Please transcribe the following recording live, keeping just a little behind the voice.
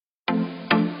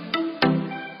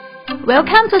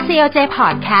Welcome to CLJ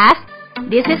Podcast.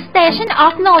 This is Station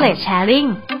of Knowledge Sharing.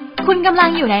 คุณกำลัง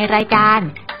อยู่ในรายการ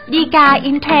ดีกา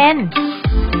in Trend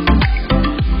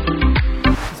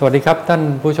สวัสดีครับท่าน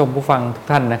ผู้ชมผู้ฟังทุก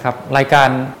ท่านนะครับรายการ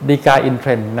ดีกา in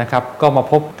Trend นะครับก็มา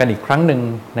พบกันอีกครั้งหนึ่ง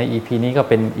ใน EP นี้ก็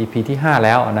เป็น EP ที่ 5 แ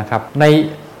ล้วนะครับใน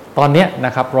ตอนนี้น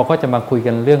ะครับเราก็จะมาคุย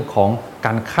กันเรื่องของก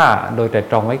ารฆ่าโดยไตร่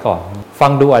ตรองไว้ก่อนฟั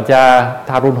งดูอาจจะ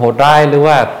ทารุณโหดร้ายหรือ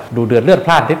ว่าดูเดือดเลือดพ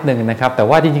ล่านนิดนึงนะครับแต่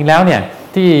ว่าจริงๆแล้วเนี่ย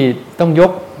ที่ต้องย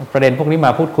กประเด็นพวกนี้ม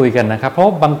าพูดคุยกันนะครับเพรา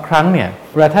ะบางครั้งเนี่ย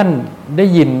เวลาท่านได้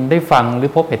ยินได้ฟังหรือ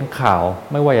พบเห็นข่าว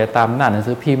ไม่ว่าจะตามหน้าหนัง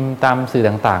สือพิมพ์ตามสื่อ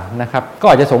ต่างๆนะครับก็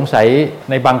อาจจะสงสัย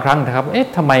ในบางครั้งนะครับ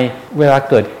ทำไมเวลา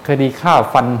เกิดคดีฆ่า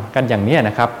ฟันกันอย่างนี้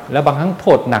นะครับแล้วบางครั้งโท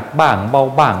ษหนักบ้างเบา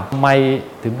บ้างทำไม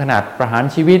ถึงขนาดประหาร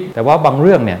ชีวิตแต่ว่าบางเ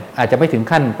รื่องเนี่ยอาจจะไม่ถึง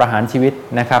ขั้นประหารชีวิต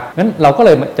นะครับงั้นเราก็เล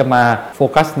ยจะมาโฟ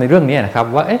กัสในเรื่องนี้นะครับ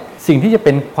ว่าสิ่งที่จะเ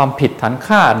ป็นความผิดฐาน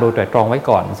ฆ่าโดยไตร่ตรองไว้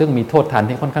ก่อนซึ่งมีโทษฐาน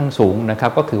ที่ค่อนข้างสูงนะครั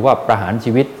บก็คือว่าประหาร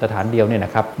ชีวิตสถานเดียวเนี่ยน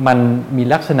ะครับมันมี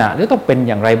ลักษณะหรือต้องเป็น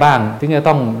อย่างไรบ้างถึงจะ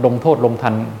ต้องลงโทษลงทั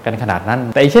นกันขนาดนั้น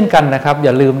แต่เช่นกันนะครับอ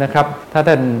ย่าลืมนะครับถ้า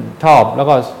ท่านชอบแล้ว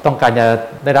ก็ต้องการจะ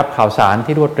ได้รับข่าวสาร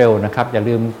ที่รวดเร็วนะครับอย่า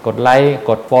ลืมกดไลค์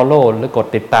กด follow หรือกด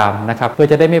ติดตามนะครับเพื่อ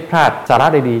จะได้ไม่พลาดสาระ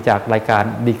ดีๆจากรายการ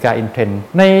ดีกา in Trend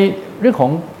ในเรื่องขอ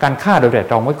งการฆ่าโดยไตร่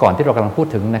ตรองไว้ก่อนที่เรากำลังพูด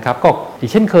ถึงนะครับก็อี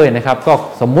กเช่นเคยนะครับก็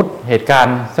สมมุติเหตุการ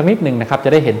ณ์สักนิดหนึ่งนะครับจะ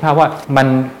ได้เห็นภาพว่ามัน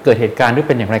เกิดเหตุการณ์หรือเ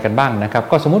ป็นอย่างไรกันบ้างนะครับ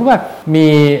ก็สมมุติว่ามี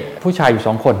ผู้ชายอยู่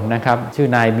2คนนะครับชื่อ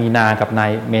นายมีนากับนา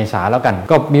ยเมษาแล้วกัน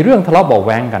ก็มีเรื่องทะเลาะเบาะแ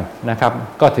ว้งกันนะครับ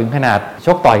ก็ถึงขนาดช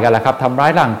กต่อยกันแล้วครับทำร้า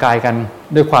ยร่างกายกัน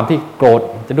ด้วยความที่โกรธ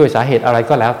จะด้วยสาเหตุอะไร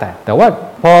ก็แล้วแต่ว่า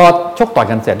พอชกต่อย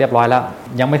กันเสร็จเรียบร้อยแล้ว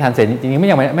ยังไม่ทันเสร็จจริงๆไ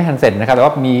ม่ทันเสร็จนะครับแต่ว่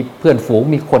ามีเพื่อนฝูง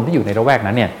มีคนที่อยู่ในละแวก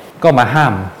นั้นเนี่ยก็มาห้า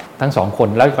มทั้ง2คน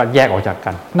แล้วก็แยกออกจาก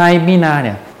กันนายมีนาเ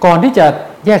นี่ยก่อนที่จะ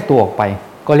แยกตัวออกไป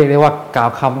ก็เรียกได้ว่ากล่าว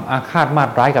คำอาฆาตมาต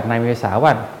ร้ายกับนายเมษาว่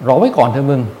ารอไว้ก่อนเถอะ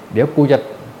มึงเดี๋ยวกูจะ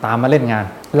ตามมาเล่นงาน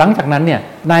หลังจากนั้นเนี่ย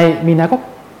นายมีนาก็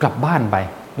กลับบ้านไป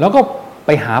แล้วก็ไป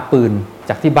หาปืน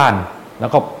จากที่บ้านแล้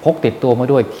วก็พกติดตัวมา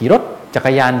ด้วยขี่รถจัก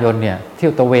รยานยนต์เนี่ยเที่ย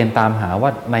วตะเวนตามหาว่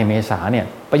านายเมษาเนี่ย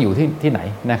ไปอยู่ที่ไหน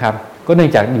นะครับก็เนื่อ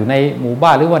งจากอยู่ในหมู่บ้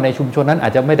านหรือว่าในชุมชนนั้นอา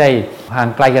จจะไม่ได้ห่าง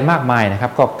ไกลกันมากมายนะครั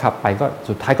บก็ขับไปก็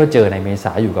สุดท้ายก็เจอนายเมษ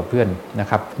าอยู่กับเพื่อนนะ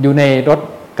ครับอยู่ในรถ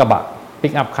กระบะปิ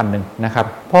กอัพคันหนึ่งนะครับ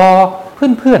พอเ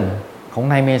พื่อนๆของ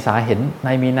นายเมษาเห็นน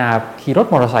ายมีนาขี่รถ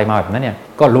มอเตอร์ไซค์มาแบบนั้นเนี่ย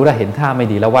ก็รู้ได้เห็นท่าไม่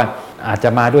ดีแล้วว่าอาจจะ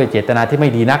มาด้วยเจตนาที่ไม่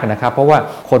ดีนักนะครับเพราะว่า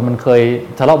คนมันเคย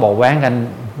ทะเลาะเบาะแว้งกัน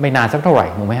ไม่นานสักเท่าไหร่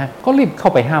ถูกไหมฮะก็รีบเข้า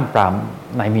ไปห้ามปราม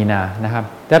นายมีนานะครับ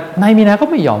แต่นายมีนาก็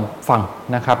ไม่ยอมฟัง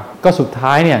นะครับก็สุด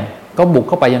ท้ายเนี่ยก็บุก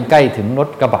เข้าไปยังใกล้ถึงรถ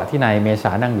กระบะที่นายเมษ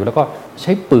านั่งอยู่แล้วก็ใ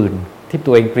ช้ปืนที่ตั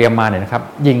วเองเตรียมมาเนี่ยนะครับ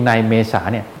ยิงนายเมษา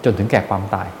เนี่ยจนถึงแก่ความ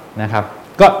ตายนะครับ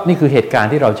ก็นี่คือเหตุการ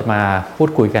ณ์ที่เราจะมาพูด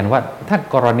คุยกันว่าถ้า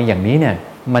กรณีอย่างนี้เนี่ย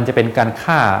มันจะเป็นการ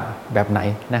ฆ่าแบบไหน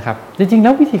นะครับจริงๆแล้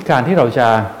ววิธีการที่เราจะ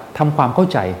ทำความเข้า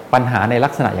ใจปัญหาในลั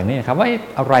กษณะอย่างนี้นะครับว่า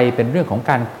อะไรเป็นเรื่องของ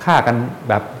การฆ่ากัน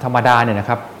แบบธรรมดาเนี่ยนะ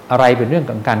ครับอะไรเป็นเรื่อง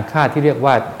ของการฆ่าที่เรียก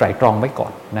ว่าไตร่ตรองไว้ก่อ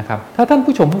นนะครับถ้าท่าน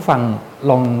ผู้ชมผู้ฟัง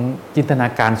ลองจินตนา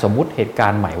การสมมุติเหตุกา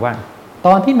รณ์ใหม่ว่าต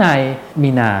อนที่นายมี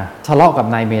นาทะเลาะกับ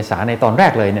นายเมษาในตอนแร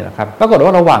กเลยเนี่ยนะครับปรากฏว่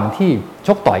าระหว่างที่ช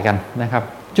กต่อยกันนะครับ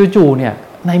จู่ๆเนี่ย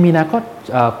นายมีนาก็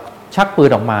ชักปืน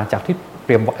ออกมาจากที่เต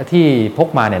รียมที่พก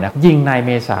มาเนี่ยนะยิงนายเ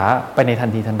มษาไปในทัน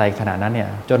ทีทันใดขณะนั้นเนี่ย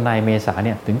จนนายเมษาเ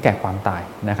นี่ยถึงแก่ความตาย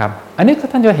นะครับอันนี้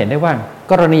ท่านจะเห็นได้ว่า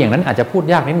กรณีอย่างนั้นอาจจะพูด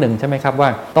ยากนิดนึงใช่ไหมครับว่า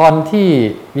ตอนที่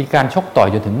มีการชกต่อย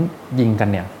จนถึงยิงกัน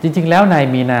เนี่ยจริงๆแล้วนาย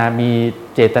มีนามี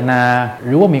เจตนาห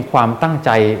รือว่ามีความตั้งใจ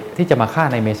ที่จะมาฆ่า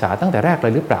นายเมษาตั้งแต่แรกเล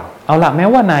ยหรือเปล่าเอาละแม้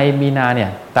ว่านายมีนาเนี่ย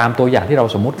ตามตัวอย่างที่เรา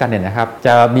สมมุติกันเนี่ยนะครับจ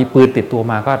ะมีปืนติดตัว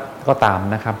มาก็ตาม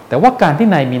นะครับแต่ว่าการที่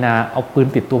นายมีนาเอาปืน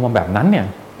ติดตัวมาแบบนั้นเนี่ย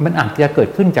มันอาจจะเกิด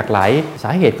ขึ้นจากหลายส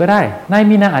าเหตุก็ได้นาย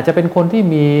มีนาอาจจะเป็นคนที่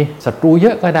มีศัตรูเย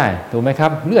อะก็ได้ถูกไหมครั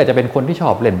บหรืออาจจะเป็นคนที่ชอ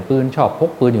บเล่นปืนชอบพก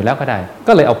ปืนอยู่แล้วก็ได้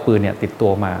ก็เลยเอาปืนเนี่ยติดตั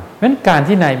วมาเพราะฉะนั้นการ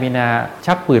ที่นายมีนา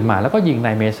ชักปืนมาแล้วก็ยิงน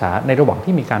ายเมษาในระหว่าง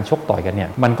ที่มีการชกต่อยกันเนี่ย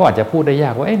มันก็อาจจะพูดได้ย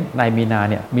ากว่านายมีนา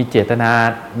เนี่ยมีเจตนา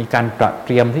มีการเต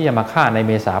รียมที่จะมาฆ่านายเ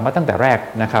มษามาตั้งแต่แรก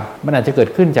นะครับมันอาจจะเกิด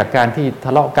ขึ้นจากการที่ท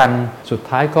ะเลาะกันสุด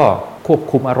ท้ายก็ควบ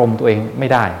คุมอารมณ์ตัวเองไม่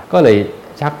ได้ก็เลย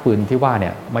ชักปืนที่ว่าเนี่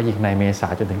ยมายิงนายเมษา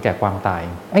จนถึงแก่ความตาย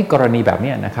กรณีแบบ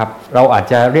นี้นะครับเราอาจ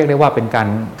จะเรียกได้ว่าเป็นการ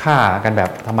ฆ่ากันแบบ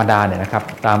ธรรมดาเนี่ยนะครับ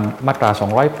ตามมาตรา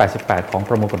288ของป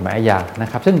ระมวลกฎหมายอาญาน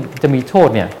ะครับซึ่งจะมีโทษ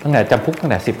เนี่ยตั้งแต่จำคุกตั้ง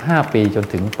แต่15 ปีจน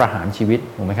ถึงประหารชีวิต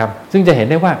ถูกไหมครับซึ่งจะเห็น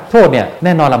ได้ว่าโทษเนี่ยแ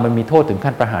น่นอนมันมีโทษถึง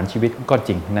ขั้นประหารชีวิตก็จ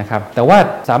ริงนะครับแต่ว่า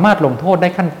สามารถลงโทษได้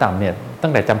ขั้นต่ำเนี่ย ตั้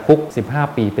งแต่จำคุก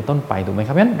15 ปีเป็นต้นไปถูกไหมค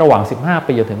รับเพราะฉะนั้นระหว่าง15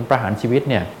 ปีจนถึงประหารชีวิต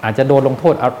เนี่ยอาจจะโดนลงโท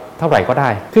ษเท่าไหร่ก็ได้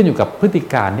ขึ้นอยู่กับพฤติ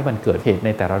การที่มันเกิดเหตุใน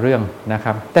แต่ละเรื่องนะค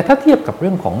รับแต่ถ้าเทียบกับเ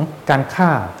รื่องของการฆ่า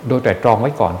โดยไตร่ตรองไ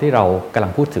ว้ก่อนที่เรากำลั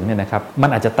งพูดถึงเนี่ยนะครับมัน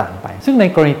อาจจะต่างไปซึ่งใน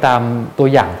กรณีตามตัว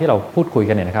อย่างที่เราพูดคุย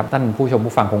กันเนี่ยนะครับท่านผู้ชม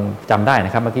ผู้ฟังคงจำได้น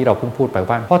ะครับเมื่อกี้เราเพิ่งพูดไป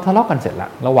ว่าพอทะเลาะกันเสร็จละ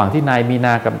ระหว่างที่นายมีน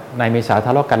ากับนายเมษาท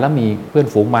ะเลาะกันแล้วมีเพื่อน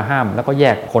ฝูงมาห้ามแล้วก็แย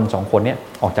กคน2 คนนี้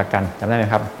ออกจากกันจำได้ไหม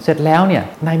ครับเสร็จแล้วเนี่ย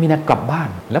นายมีนากลับบ้าน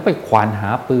แล้วไปควานหา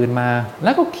ปืนมาแ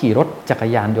ล้วก็ขี่รถจักร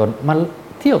ยานยนต์มา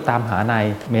เที่ยวตามหานาย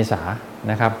เมษา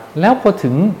นะครับแล้วพอถึ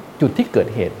งจุดที่เกิด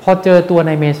เหตุพอเจอตัว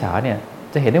นายเมษาเนี่ย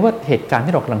จะเห็นได้ว่าเหตุการณ์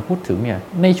ที่เรากำลังพูดถึงเนี่ย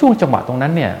ในช่วงจังหวะตรงนั้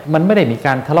นเนี่ยมันไม่ได้มีก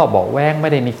ารทะเลาะเบาะแว้งไ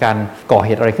ม่ได้มีการก่อเห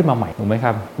ตุอะไรขึ้นมาใหม่ถูกไหมค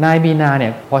รับนายมีนาเนี่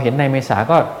ยพอเห็นนายเมษา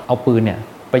ก็เอาปืนเนี่ย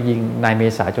ไปยิงนายเม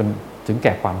ษาจนถึงแ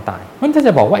ก่ความตายมันถ้าจ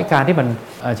ะบอกว่าการที่มัน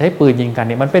ใช้ปืนยิงกันเ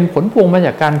นี่ยมันเป็นผลพวงมาจ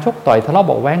ากการชกต่อยทะเลาะเ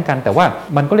บาะแว้งกันแต่ว่า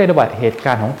มันก็เรียกได้ว่าเหตุก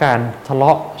ารณ์ของการทะเล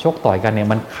าะชกต่อยกันเนี่ย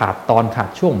มันขาดตอนขาด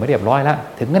ช่วงไม่เรียบร้อยแล้ว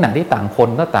ถึงขณะที่ต่างคน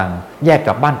ก็ต่างแยกก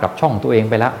ลับบ้านกลับช่องตัวเอง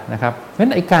ไปแล้วนะครับเพราะฉะนั้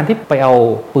นการที่ไปเอา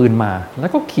ปืนมาแล้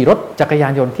วก็ขี่รถจักรยา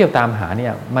นยนต์เที่ยวตามหาเนี่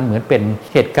ยมันเหมือนเป็น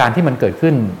เหตุการณ์ที่มันเกิด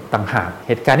ขึ้นต่างหากเ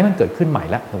หตุการณ์ที่มันเกิดขึ้นใหม่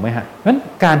แล้วถูกไหมฮะเพราะฉะนั้น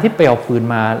การที่ไปเอาปืน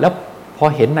มาแล้วพ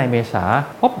อเห็นนายเมษา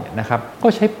ปุ๊บเนี่ยนะครับก็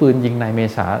ใช้ปืนยิงนายเม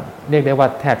ษาเรียกได้ว่า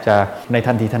แทบจะใน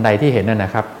ทันทีทันใดที่เห็นน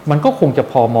ะครับมันก็คงจะ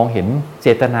พอมองเห็นเจ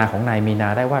ตนาของนายมีนา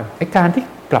ได้ว่าการที่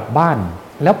กลับบ้าน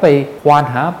แล้วไปควาน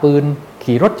หาปืน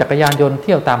ขี่รถจักรยานยนต์เ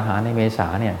ที่ยวตามหานายเมษา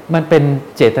เนี่ยมันเป็น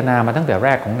เจตนามาตั้งแต่แร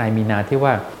กของนายมีนาที่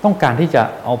ว่าต้องการที่จะ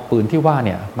เอาปืนที่ว่าเ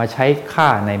นี่ยมาใช้ฆ่า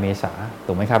นายเมษา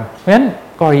ถูกไหมครับเพราะฉะนั้น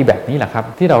กรณีแบบนี้แหละครับ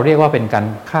ที่เราเรียกว่าเป็นการ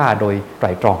ฆ่าโดยไต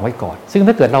ร่ตรองไว้ก่อนซึ่ง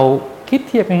ถ้าเกิดเราคิด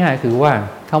เทียบง่ายๆคือว่า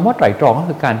คำว่าไตร่ตรองก็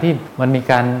คือการที่มันมี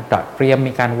การเตรียม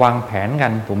มีการวางแผนกั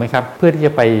นถูกไหมครับเพื่อที่จ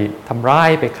ะไปทำร้าย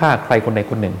ไปฆ่าใครคนใด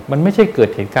คนหนึ่งมันไม่ใช่เกิด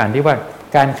เหตุการณ์ที่ว่า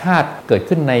การฆ่าเกิด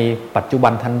ขึ้นในปัจจุบั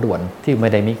นทันด่วนที่ไม่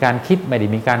ได้มีการคิดไม่ได้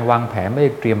มีการวางแผนไม่ไ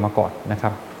ด้เตรียมมาก่อนนะครั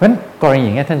บเพราะฉะนั้นกรณีอ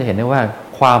ย่างนี้ท่านจะเห็นได้ว่า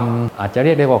ความอาจจะเ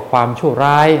รียกได้ว่าความชั่ว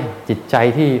ร้ายจิตใจ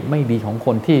ที่ไม่ดีของค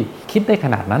นที่คิดได้ข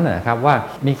นาดนั้นนะครับว่า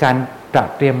มีการ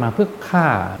เตรียมมาเพื่อฆ่า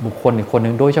บุคคลอีกคนห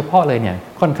นึ่งโดยเฉพาะเลยเนี่ย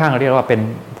ค่อนข้างเรียกว่าเป็น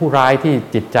ผู้ร้ายที่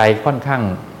จิตใจค่อนข้าง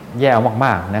แย่ม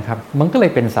ากๆนะครับมันก็เล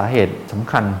ยเป็นสาเหตุส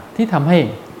ำคัญที่ทำให้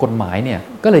กฎหมายเนี่ย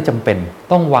ก็เลยจำเป็น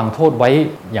ต้องวางโทษไว้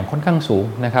อย่างค่อนข้างสูง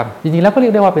นะครับจริงๆแล้วก็เรีย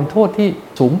กได้ว่าเป็นโทษที่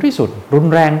สูงที่สุดรุน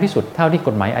แรงที่สุดเท่าที่ก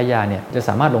ฎหมายอาญาเนี่ยจะส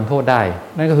ามารถลงโทษได้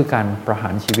นั่นก็คือการประหา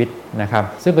รชีวิตนะครับ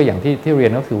ซึ่งก็อย่างที่เรีย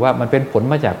นก็คือว่ามันเป็นผล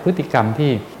มาจากพฤติกรรม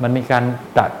ที่มันมีการ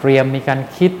เตรียมมีการ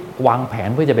คิดวางแผน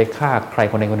เพื่อจะไปฆ่าใคร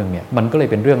คนใดคนหนึ่งเนี่ยมันก็เลย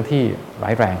เป็นเรื่องที่ร้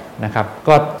ายแรงนะครับ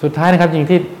ก็สุดท้ายนะครับจริง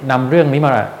ที่นำเรื่องนี้ม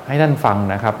าให้ท่านฟัง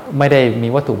นะครับไม่ได้มี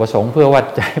วัตถุประสงค์เพื่อว่า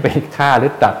จะไปฆ่าหรื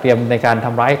อเตรียมในการท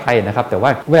ำร้ายใครนะครับแต่ว่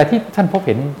าเวลาที่ท่านพบเ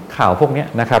ห็นข่าวพวกนี้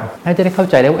นะครับท่านจะได้เข้า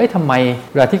ใจได้ว่าทำไม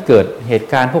เวลาที่เกิดเหตุ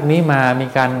การณ์พวกนี้มามี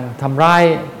การทำร้าย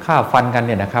ฆ่าฟันกันเ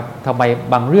นี่ยนะครับทำไม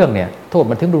บางเรื่องเนี่ยโทษ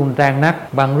มันถึงรุนแรงนัก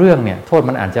บางเรื่องเนี่ยโทษ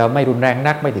มันอาจจะไม่รุนแรง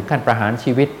นักไม่ถึงขั้นประหาร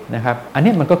ชีวิตนะครับอัน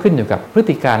นี้มันก็ขึ้นอยู่กับพฤ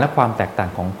ติการและความแตกต่าง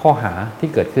ของข้อหาที่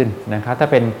เกิดขึ้นนะครับถ้า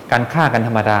เป็นการฆ่ากันธ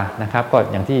รรมดานะครับก็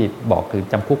อย่างที่บอกคือ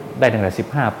จำคุกได้ตั้งแต่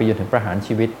15 ปีจนถึงประหาร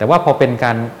ชีวิตแต่ว่าพอเป็นก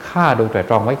ารฆ่าโดยไตร่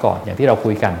ตรองไว้ก่อนอย่างที่เราคุ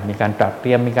ยกันมีการเต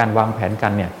รียมมีการวางแผนกั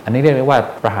นเนี่ยอันนี้เรียกได้ว่า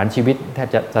ประหารชีวิตแทบ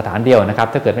จะสถานเดียวนะครับ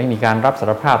ถ้าเกิดไม่มีการรับสา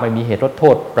รภาพไม่มีเหตุลดโท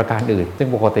ษประการอื่นซึ่ง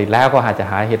ปกติแล้วก็อาจจะ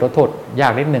หาเหตุลดโทษยา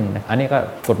กนิดนึงนะอันนี้ก็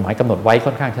กฎหมายกำหนดไว้ค่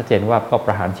อนข้างชัดเจนว่าก็ป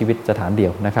ระหารชีวิตสถานเดีย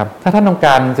วนะครับถ้าท่านต้องก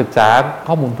ารศึกษา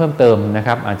ข้อมูลเพิ่มเติมนะค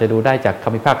รับอาจจะดูได้จากค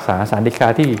ำพิพากษาศาลฎีกา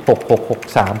ที่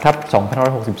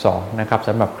6663/2562นะครับส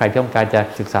ำหรับใครที่ต้องการจะ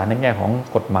ศึกษาในแง่ของ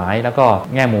กฎหมายแล้วก็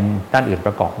แง่มุมด้านอื่นป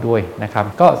ระกอบด้วยนะครับ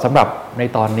ก็สำหรับใน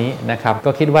ตอนนี้นะครับ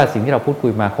ก็คิดว่าสิ่งที่เราพูดคุ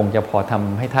ยมาคงจะพอท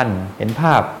ำให้ท่านเห็นภ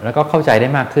าพแล้วก็เข้าใจได้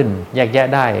มากขึ้นแยกแยะ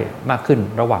ได้มากขึ้น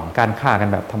ระหว่างการฆ่ากัน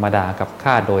แบบธรรมดากับ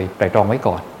ฆ่าโดยไตร่ตรองไว้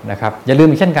ก่อนนะครับอย่าลืม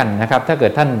อีกเช่นกันนะครับถ้าเกิ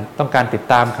ดท่านต้องการติด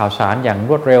ตามข่าวสารอย่าง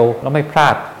รวดเร็วและไม่พลา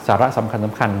ดสาระสำ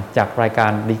คัญจากรายกา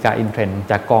รดีกาอินเทรนด์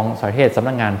จากกองสารเทศสำ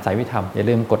นักงานสายวิธรรมอย่า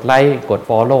ลืมกดไลค์กด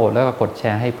Follow แล้วก็กดแช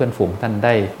ร์ให้เพื่อนฝูงท่านไ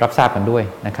ด้รับทราบกันด้วย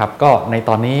นะครับก็ใน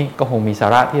ตอนนี้ก็คงมีสา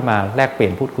ระที่มาแลกเปลี่ย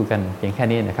นพูดคุยกันเพียงแค่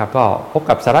นี้นะครับก็พบ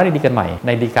กับสาระดีๆกันใหม่ใน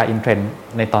ดีกาอินเทรนด์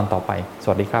ในตอนต่อไปส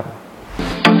วัสดีครับ